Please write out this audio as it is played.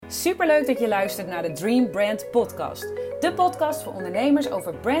Superleuk dat je luistert naar de Dream Brand Podcast. De podcast voor ondernemers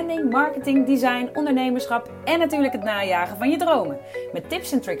over branding, marketing, design, ondernemerschap en natuurlijk het najagen van je dromen. Met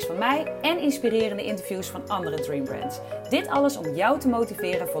tips en tricks van mij en inspirerende interviews van andere Dream Brands. Dit alles om jou te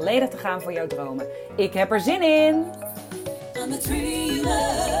motiveren volledig te gaan voor jouw dromen. Ik heb er zin in! I'm a dreamer.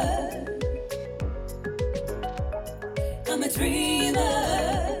 I'm a dreamer.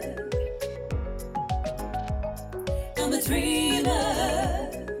 I'm a dreamer.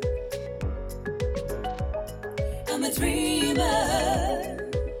 I'm a dreamer.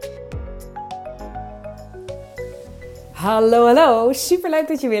 Hallo, superleuk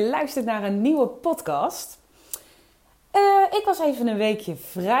dat je weer luistert naar een nieuwe podcast. Ik was even een weekje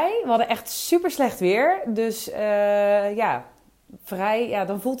vrij. We hadden echt super slecht weer. Dus vrij,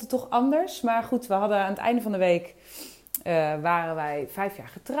 dan voelt het toch anders. Maar goed, we hadden aan het einde van de week waren wij 5 jaar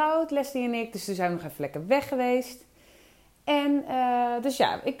getrouwd, Leslie en ik. Dus toen zijn we nog even lekker weg geweest. En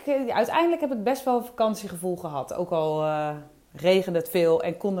uiteindelijk heb ik best wel een vakantiegevoel gehad. Ook al regende het veel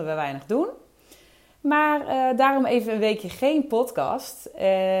en konden we weinig doen. Maar daarom even een weekje geen podcast.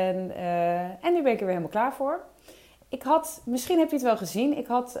 En nu ben ik er weer helemaal klaar voor. Misschien heb je het wel gezien, ik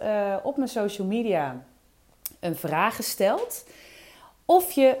had op mijn social media een vraag gesteld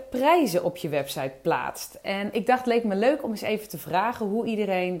of je prijzen op je website plaatst. En ik dacht, het leek me leuk om eens even te vragen hoe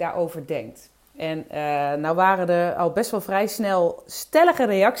iedereen daarover denkt. En nou waren er al best wel vrij snel stellige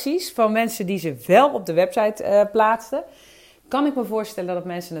reacties van mensen die ze wel op de website plaatsten. Kan ik me voorstellen dat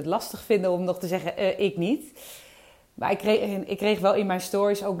mensen het lastig vinden om nog te zeggen, ik niet. Maar ik kreeg wel in mijn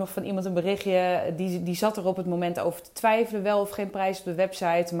stories ook nog van iemand een berichtje. Die zat er op het moment over te twijfelen, wel of geen prijs op de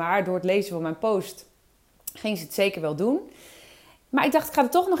website. Maar door het lezen van mijn post ging ze het zeker wel doen. Maar ik dacht, ik ga er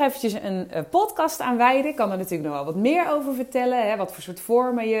toch nog eventjes een podcast aan wijden. Ik kan er natuurlijk nog wel wat meer over vertellen. Hè? Wat voor soort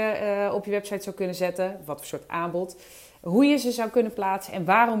vormen je op je website zou kunnen zetten. Wat voor soort aanbod. Hoe je ze zou kunnen plaatsen. En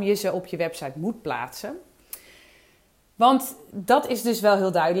waarom je ze op je website moet plaatsen. Want dat is dus wel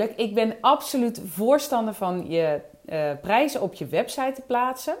heel duidelijk. Ik ben absoluut voorstander van je prijzen op je website te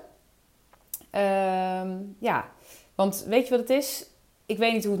plaatsen. Want weet je wat het is? Ik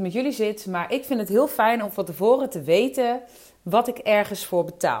weet niet hoe het met jullie zit, maar ik vind het heel fijn om van tevoren te weten wat ik ergens voor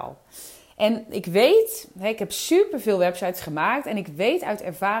betaal. En ik weet, ik heb superveel websites gemaakt en ik weet uit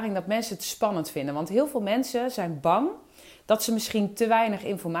ervaring dat mensen het spannend vinden. Want heel veel mensen zijn bang dat ze misschien te weinig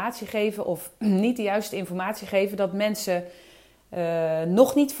informatie geven of niet de juiste informatie geven. Dat mensen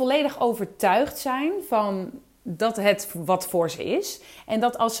nog niet volledig overtuigd zijn van dat het wat voor ze is. En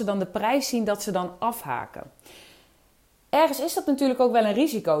dat als ze dan de prijs zien, dat ze dan afhaken. Ergens is dat natuurlijk ook wel een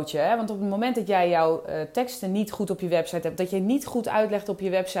risicootje. Hè? Want op het moment dat jij jouw teksten niet goed op je website hebt, dat je niet goed uitlegt op je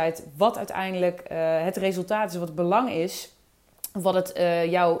website wat uiteindelijk het resultaat is, wat het belang is, wat het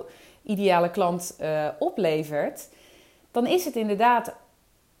jouw ideale klant oplevert, dan is het inderdaad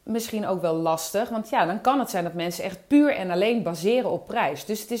misschien ook wel lastig. Want ja, dan kan het zijn dat mensen echt puur en alleen baseren op prijs.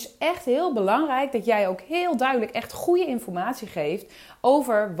 Dus het is echt heel belangrijk dat jij ook heel duidelijk echt goede informatie geeft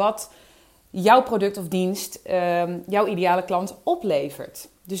over wat jouw product of dienst jouw ideale klant oplevert.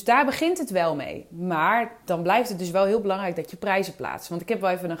 Dus daar begint het wel mee. Maar dan blijft het dus wel heel belangrijk dat je prijzen plaatst. Want ik heb wel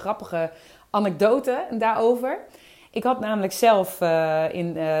even een grappige anekdote daarover. Ik had namelijk zelf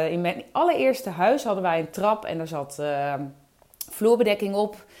in mijn allereerste huis hadden wij een trap en daar zat vloerbedekking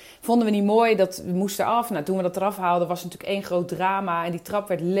op. Vonden we niet mooi, we moesten eraf. Nou, toen we dat eraf haalden was het natuurlijk één groot drama. En die trap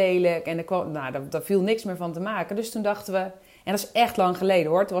werd lelijk en daar viel niks meer van te maken. Dus toen dachten we, en dat is echt lang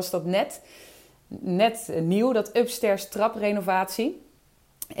geleden hoor. Toen was dat net nieuw, dat upstairs traprenovatie.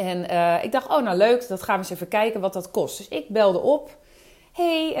 En ik dacht, leuk, dat gaan we eens even kijken wat dat kost. Dus ik belde op.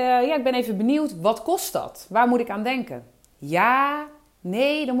 Ik ben even benieuwd, wat kost dat? Waar moet ik aan denken? Ja,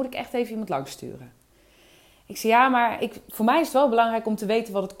 nee, dan moet ik echt even iemand langssturen. Ik zei, maar voor mij is het wel belangrijk om te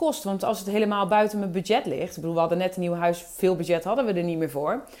weten wat het kost. Want als het helemaal buiten mijn budget ligt. Ik bedoel, we hadden net een nieuw huis. Veel budget hadden we er niet meer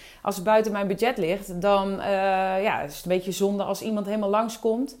voor. Als het buiten mijn budget ligt, dan is het een beetje zonde als iemand helemaal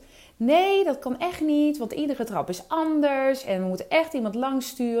langskomt. Nee, dat kan echt niet. Want iedere trap is anders. En we moeten echt iemand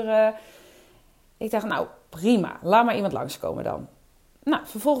langssturen. Ik dacht, prima. Laat maar iemand langskomen dan. Nou,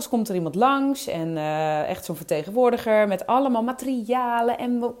 vervolgens komt er iemand langs en echt zo'n vertegenwoordiger met allemaal materialen.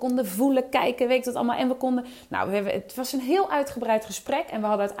 En we konden voelen, kijken, weet ik dat allemaal. En we konden, het was een heel uitgebreid gesprek. En we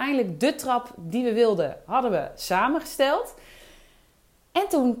hadden uiteindelijk de trap die we wilden, hadden we samengesteld. En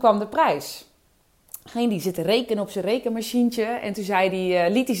toen kwam de prijs. Ging die zitten rekenen op zijn rekenmachientje. En toen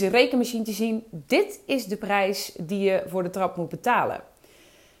liet hij zijn rekenmachientje zien. Dit is de prijs die je voor de trap moet betalen.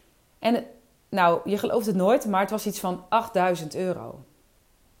 En je gelooft het nooit, maar het was iets van €8.000.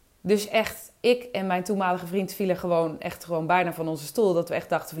 Dus echt, ik en mijn toenmalige vriend vielen gewoon bijna van onze stoel. Dat we echt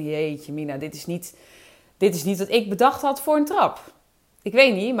dachten van, jeetje mina, dit is niet wat ik bedacht had voor een trap. Ik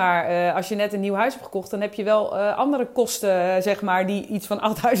weet niet, maar als je net een nieuw huis hebt gekocht, dan heb je wel andere kosten, zeg maar, die iets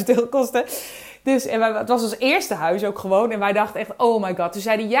van 8.000 euro kosten. Dus het was ons eerste huis ook gewoon. En wij dachten echt, oh my god. Toen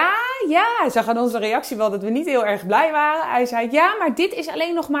zei hij, ja. Hij zag aan onze reactie wel dat we niet heel erg blij waren. Hij zei, ja, maar dit is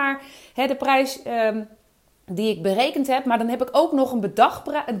alleen nog maar de prijs die ik berekend heb. Maar dan heb ik ook nog een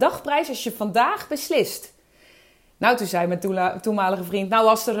dagprijs als je vandaag beslist. Nou, toen zei mijn toenmalige vriend, nou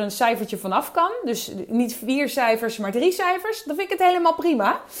als er een cijfertje vanaf kan, dus niet 4 cijfers, maar 3 cijfers, dan vind ik het helemaal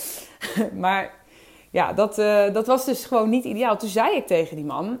prima. Maar ja, dat was dus gewoon niet ideaal. Toen zei ik tegen die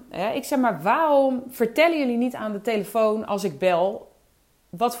man, ik zeg maar, waarom vertellen jullie niet aan de telefoon als ik bel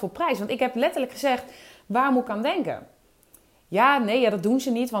wat voor prijs? Want ik heb letterlijk gezegd, waar moet ik aan denken? Ja, dat doen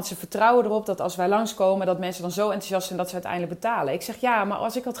ze niet, want ze vertrouwen erop dat als wij langskomen, dat mensen dan zo enthousiast zijn dat ze uiteindelijk betalen. Ik zeg, ja, maar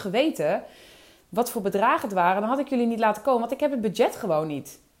als ik had geweten wat voor bedragen het waren, dan had ik jullie niet laten komen, want ik heb het budget gewoon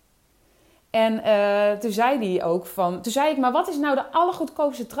niet. En toen zei hij ook toen zei ik, maar wat is nou de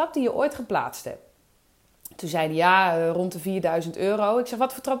allergoedkoopste trap die je ooit geplaatst hebt? Toen zei hij, ja, rond de 4.000 euro. Ik zeg,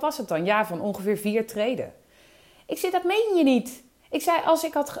 wat voor trap was het dan? Ja, van ongeveer 4 treden. Ik zeg, dat meen je niet. Ik zei,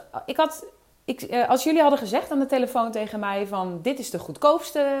 als jullie hadden gezegd aan de telefoon tegen mij van, dit is de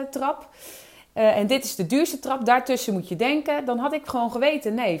goedkoopste trap en dit is de duurste trap, daartussen moet je denken, dan had ik gewoon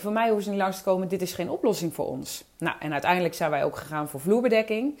geweten, nee, voor mij hoeven ze niet langs te komen, dit is geen oplossing voor ons. Nou, en uiteindelijk zijn wij ook gegaan voor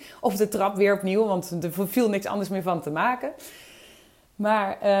vloerbedekking, of de trap weer opnieuw, want er viel niks anders meer van te maken.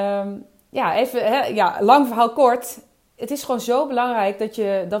 Maar lang verhaal kort. Het is gewoon zo belangrijk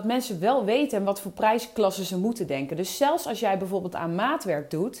dat mensen wel weten wat voor prijsklassen ze moeten denken. Dus zelfs als jij bijvoorbeeld aan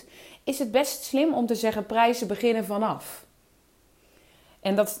maatwerk doet, is het best slim om te zeggen prijzen beginnen vanaf.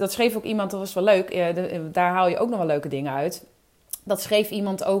 En dat schreef ook iemand, dat was wel leuk. Daar haal je ook nog wel leuke dingen uit. Dat schreef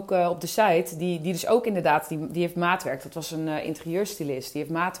iemand ook op de site, die dus ook inderdaad, die heeft maatwerk. Dat was een interieurstylist, die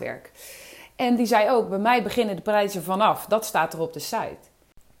heeft maatwerk. En die zei ook, bij mij beginnen de prijzen vanaf. Dat staat er op de site.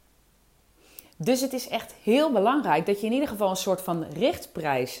 Dus het is echt heel belangrijk dat je in ieder geval een soort van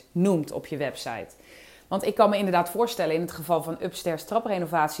richtprijs noemt op je website. Want ik kan me inderdaad voorstellen in het geval van upstairs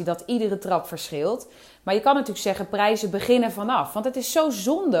traprenovatie dat iedere trap verschilt. Maar je kan natuurlijk zeggen prijzen beginnen vanaf. Want het is zo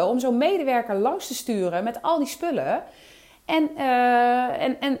zonde om zo'n medewerker langs te sturen met al die spullen. En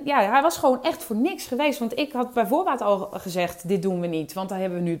hij was gewoon echt voor niks geweest. Want ik had bij voorbaat al gezegd, dit doen we niet. Want daar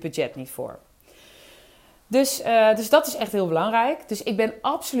hebben we nu het budget niet voor. Dus dat is echt heel belangrijk. Dus ik ben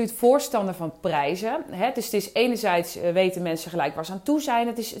absoluut voorstander van prijzen. Dus het is enerzijds weten mensen gelijk waar ze aan toe zijn.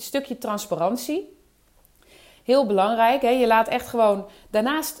 Het is een stukje transparantie. Heel belangrijk. Je laat echt gewoon.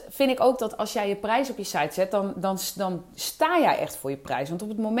 Daarnaast vind ik ook dat als jij je prijs op je site zet, dan sta jij echt voor je prijs. Want op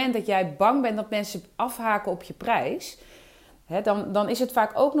het moment dat jij bang bent dat mensen afhaken op je prijs, dan is het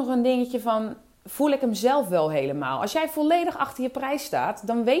vaak ook nog een dingetje van, voel ik hem zelf wel helemaal? Als jij volledig achter je prijs staat,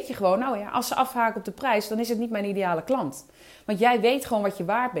 dan weet je gewoon, nou ja, als ze afhaken op de prijs, dan is het niet mijn ideale klant. Want jij weet gewoon wat je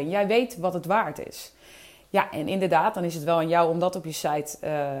waard bent. Jij weet wat het waard is. Ja, en inderdaad, dan is het wel aan jou om dat op je site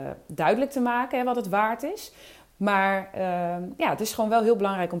duidelijk te maken, wat het waard is. Maar het is gewoon wel heel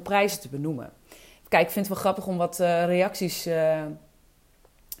belangrijk om prijzen te benoemen. Kijk, ik vind het wel grappig om wat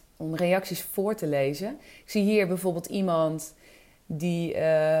reacties voor te lezen. Ik zie hier bijvoorbeeld iemand die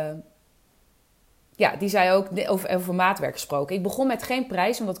zei ook over maatwerk gesproken. Ik begon met geen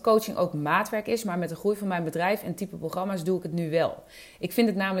prijs, omdat coaching ook maatwerk is. Maar met de groei van mijn bedrijf en type programma's doe ik het nu wel. Ik vind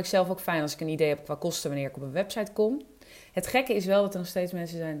het namelijk zelf ook fijn als ik een idee heb qua kosten wanneer ik op een website kom. Het gekke is wel dat er nog steeds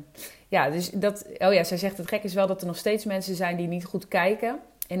mensen zijn. Ja, dus zij zegt het gekke is wel dat er nog steeds mensen zijn die niet goed kijken.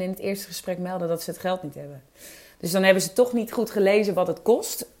 En in het eerste gesprek melden dat ze het geld niet hebben. Dus dan hebben ze toch niet goed gelezen wat het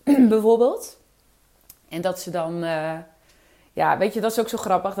kost, bijvoorbeeld. En dat ze dan, weet je, dat is ook zo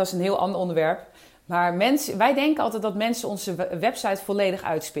grappig. Dat is een heel ander onderwerp. Maar wij denken altijd dat mensen onze website volledig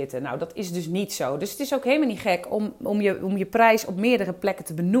uitspitten. Nou, dat is dus niet zo. Dus het is ook helemaal niet gek om je prijs op meerdere plekken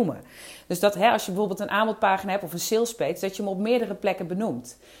te benoemen. Dus dat als je bijvoorbeeld een aanbodpagina hebt of een salespage, dat je hem op meerdere plekken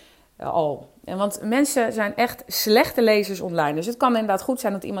benoemt. Want mensen zijn echt slechte lezers online. Dus het kan inderdaad goed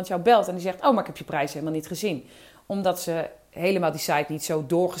zijn dat iemand jou belt en die zegt, oh, maar ik heb je prijs helemaal niet gezien. Omdat ze helemaal die site niet zo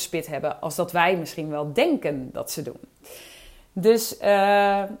doorgespit hebben als dat wij misschien wel denken dat ze doen. Dus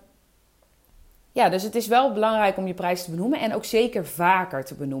dus het is wel belangrijk om je prijs te benoemen en ook zeker vaker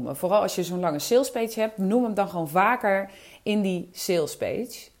te benoemen. Vooral als je zo'n lange salespage hebt, benoem hem dan gewoon vaker in die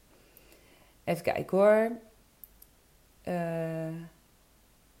salespage. Even kijken hoor.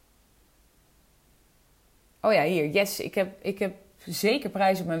 Hier. Yes, ik heb zeker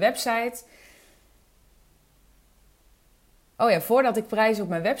prijzen op mijn website. Voordat ik prijzen op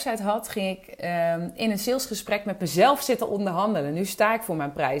mijn website had, ging ik in een salesgesprek met mezelf zitten onderhandelen. Nu sta ik voor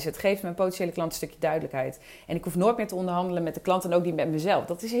mijn prijzen. Het geeft mijn potentiële klant een stukje duidelijkheid. En ik hoef nooit meer te onderhandelen met de klant en ook niet met mezelf.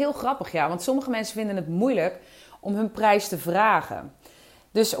 Dat is heel grappig, ja. Want sommige mensen vinden het moeilijk om hun prijs te vragen.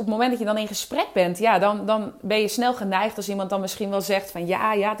 Dus op het moment dat je dan in gesprek bent, ja, dan ben je snel geneigd als iemand dan misschien wel zegt van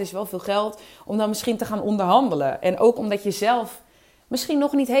ja, het is wel veel geld, om dan misschien te gaan onderhandelen. En ook omdat je zelf misschien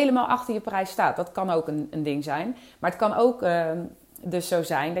nog niet helemaal achter je prijs staat. Dat kan ook een ding zijn. Maar het kan ook dus zo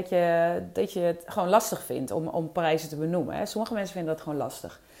zijn dat je het gewoon lastig vindt om prijzen te benoemen. Hè. Sommige mensen vinden dat gewoon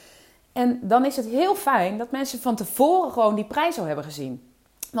lastig. En dan is het heel fijn dat mensen van tevoren gewoon die prijs al hebben gezien.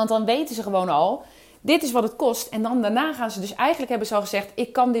 Want dan weten ze gewoon al, dit is wat het kost. En dan daarna gaan ze dus eigenlijk, hebben ze al gezegd,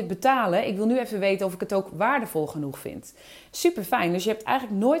 ik kan dit betalen. Ik wil nu even weten of ik het ook waardevol genoeg vind. Super fijn. Dus je hebt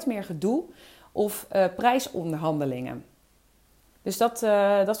eigenlijk nooit meer gedoe of prijsonderhandelingen. Dus dat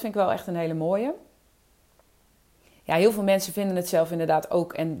vind ik wel echt een hele mooie. Ja, heel veel mensen vinden het zelf inderdaad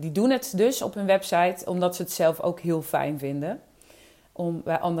ook. En die doen het dus op hun website, omdat ze het zelf ook heel fijn vinden om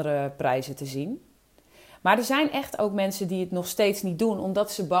bij andere prijzen te zien. Maar er zijn echt ook mensen die het nog steeds niet doen,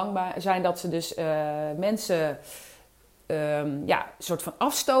 omdat ze bang zijn dat ze dus mensen een soort van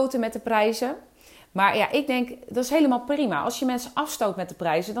afstoten met de prijzen. Maar ja, ik denk, dat is helemaal prima. Als je mensen afstoot met de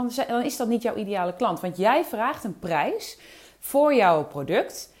prijzen, dan is dat niet jouw ideale klant. Want jij vraagt een prijs voor jouw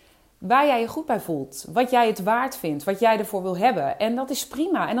product waar jij je goed bij voelt. Wat jij het waard vindt, wat jij ervoor wil hebben. En dat is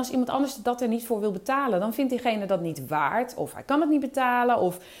prima. En als iemand anders dat er niet voor wil betalen, dan vindt diegene dat niet waard. Of hij kan het niet betalen.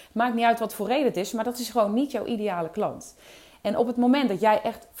 Of het maakt niet uit wat voor reden het is. Maar dat is gewoon niet jouw ideale klant. En op het moment dat jij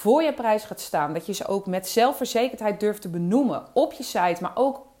echt voor je prijs gaat staan, dat je ze ook met zelfverzekerdheid durft te benoemen op je site, maar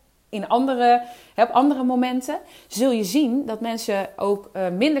ook op andere momenten, zul je zien dat mensen ook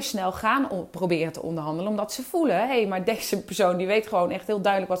minder snel gaan proberen te onderhandelen. Omdat ze voelen, hé, maar deze persoon die weet gewoon echt heel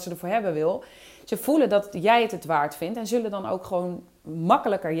duidelijk wat ze ervoor hebben wil. Ze voelen dat jij het waard vindt en zullen dan ook gewoon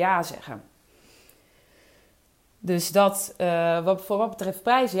makkelijker ja zeggen. Dus dat, voor wat betreft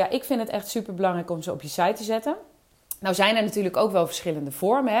prijzen, ja, ik vind het echt super belangrijk om ze op je site te zetten. Nou zijn er natuurlijk ook wel verschillende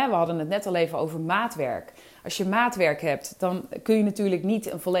vormen. Hè? We hadden het net al even over maatwerk. Als je maatwerk hebt, dan kun je natuurlijk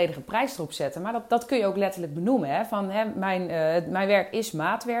niet een volledige prijs erop zetten. Maar dat kun je ook letterlijk benoemen. Hè? Van, mijn werk is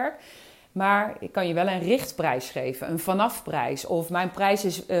maatwerk, maar ik kan je wel een richtprijs geven. Een vanafprijs. Of mijn prijs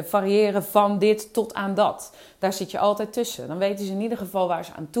is variëren van dit tot aan dat. Daar zit je altijd tussen. Dan weten ze in ieder geval waar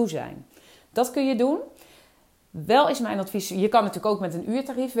ze aan toe zijn. Dat kun je doen. Wel is mijn advies, je kan natuurlijk ook met een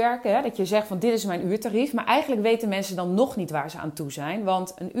uurtarief werken. Hè? Dat je zegt van dit is mijn uurtarief. Maar eigenlijk weten mensen dan nog niet waar ze aan toe zijn.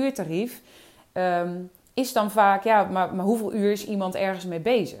 Want een uurtarief is dan vaak, ja, maar hoeveel uur is iemand ergens mee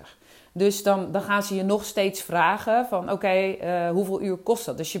bezig? Dus dan gaan ze je nog steeds vragen van oké, hoeveel uur kost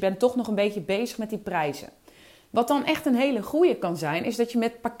dat? Dus je bent toch nog een beetje bezig met die prijzen. Wat dan echt een hele goeie kan zijn, is dat je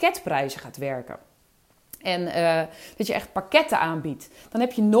met pakketprijzen gaat werken. En dat je echt pakketten aanbiedt. Dan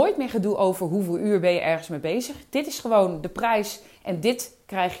heb je nooit meer gedoe over hoeveel uur ben je ergens mee bezig. Dit is gewoon de prijs en dit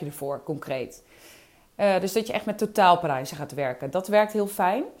krijg je ervoor concreet. Dus dat je echt met totaalprijzen gaat werken. Dat werkt heel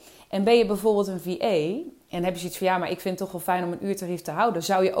fijn. En ben je bijvoorbeeld een VA en heb je zoiets van ja, maar ik vind het toch wel fijn om een uurtarief te houden.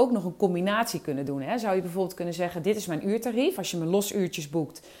 Zou je ook nog een combinatie kunnen doen. Hè? Zou je bijvoorbeeld kunnen zeggen, dit is mijn uurtarief. Als je me los uurtjes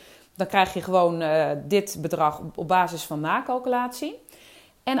boekt, dan krijg je gewoon dit bedrag op basis van nakalculatie.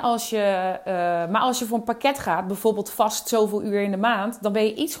 En als je voor een pakket gaat, bijvoorbeeld vast zoveel uur in de maand, dan ben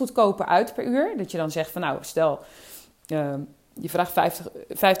je iets goedkoper uit per uur. Dat je dan zegt van nou, stel je vraagt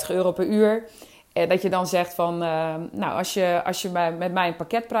 50 euro per uur. En dat je dan zegt van nou, als je met mij een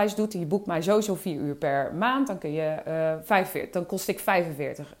pakketprijs doet en je boekt mij sowieso 4 uur per maand, dan kost ik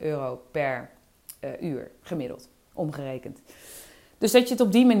 45 euro per uur gemiddeld, omgerekend. Dus dat je het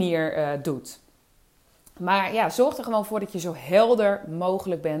op die manier doet. Maar ja, zorg er gewoon voor dat je zo helder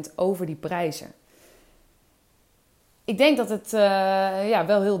mogelijk bent over die prijzen. Ik denk dat het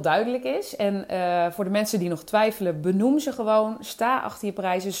wel heel duidelijk is. En voor de mensen die nog twijfelen, benoem ze gewoon. Sta achter je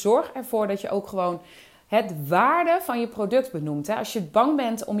prijzen. Zorg ervoor dat je ook gewoon het waarde van je product benoemt. Hè. Als je bang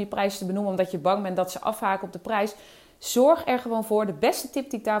bent om je prijs te benoemen, omdat je bang bent dat ze afhaken op de prijs, zorg er gewoon voor. De beste tip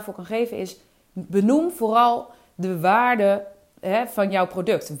die ik daarvoor kan geven is, benoem vooral de waarde van jouw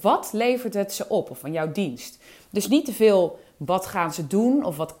product. Wat levert het ze op of van jouw dienst? Dus niet te veel wat gaan ze doen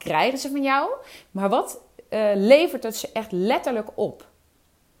of wat krijgen ze van jou, maar wat levert het ze echt letterlijk op?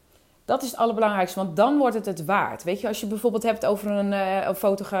 Dat is het allerbelangrijkste, want dan wordt het waard. Weet je, als je bijvoorbeeld hebt over een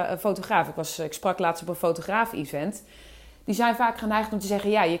fotograaf. Ik sprak laatst op een fotograaf-event. Die zijn vaak geneigd om te zeggen,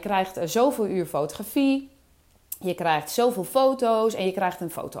 ja, je krijgt zoveel uur fotografie, je krijgt zoveel foto's en je krijgt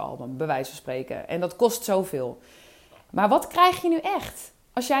een fotoalbum, bij wijze van spreken. En dat kost zoveel. Maar wat krijg je nu echt?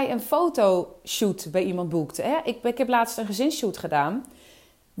 Als jij een fotoshoot bij iemand boekt. Hè? Ik heb laatst een gezinsshoot gedaan.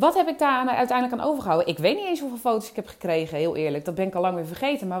 Wat heb ik daar uiteindelijk aan overgehouden? Ik weet niet eens hoeveel foto's ik heb gekregen, heel eerlijk. Dat ben ik al lang weer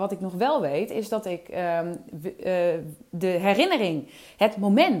vergeten. Maar wat ik nog wel weet, is dat ik de herinnering, het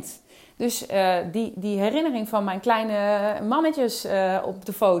moment... Dus die herinnering van mijn kleine mannetjes op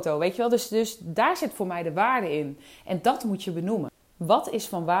de foto, weet je wel. Dus daar zit voor mij de waarde in. En dat moet je benoemen. Wat is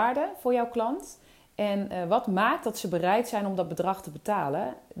van waarde voor jouw klant? En wat maakt dat ze bereid zijn om dat bedrag te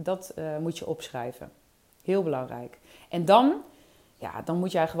betalen? Dat moet je opschrijven. Heel belangrijk. En dan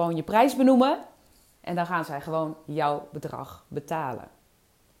moet jij gewoon je prijs benoemen. En dan gaan zij gewoon jouw bedrag betalen.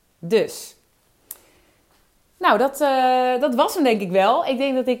 Dus... Nou, dat was hem denk ik wel. Ik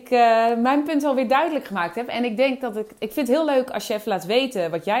denk dat ik mijn punt alweer duidelijk gemaakt heb. En ik denk dat ik vind het heel leuk als je even laat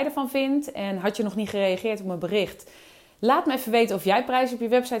weten wat jij ervan vindt. En had je nog niet gereageerd op mijn bericht? Laat me even weten of jij prijzen op je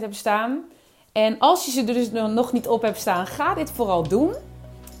website hebt staan. En als je ze er dus nog niet op hebt staan, ga dit vooral doen.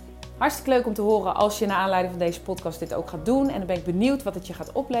 Hartstikke leuk om te horen als je naar aanleiding van deze podcast dit ook gaat doen. En dan ben ik benieuwd wat het je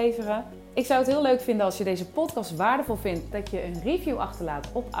gaat opleveren. Ik zou het heel leuk vinden als je deze podcast waardevol vindt, dat je een review achterlaat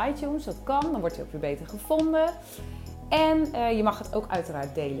op iTunes. Dat kan, dan wordt je ook weer beter gevonden. En je mag het ook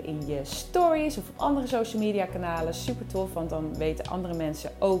uiteraard delen in je stories of op andere social media kanalen. Super tof, want dan weten andere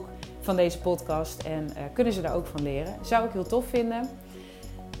mensen ook van deze podcast en kunnen ze daar ook van leren. Zou ik heel tof vinden.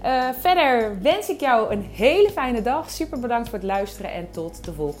 Verder wens ik jou een hele fijne dag. Super bedankt voor het luisteren en tot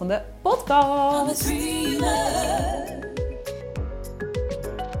de volgende podcast. I'm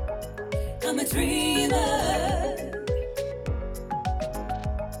a dreamer.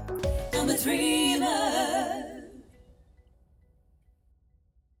 I'm a dreamer.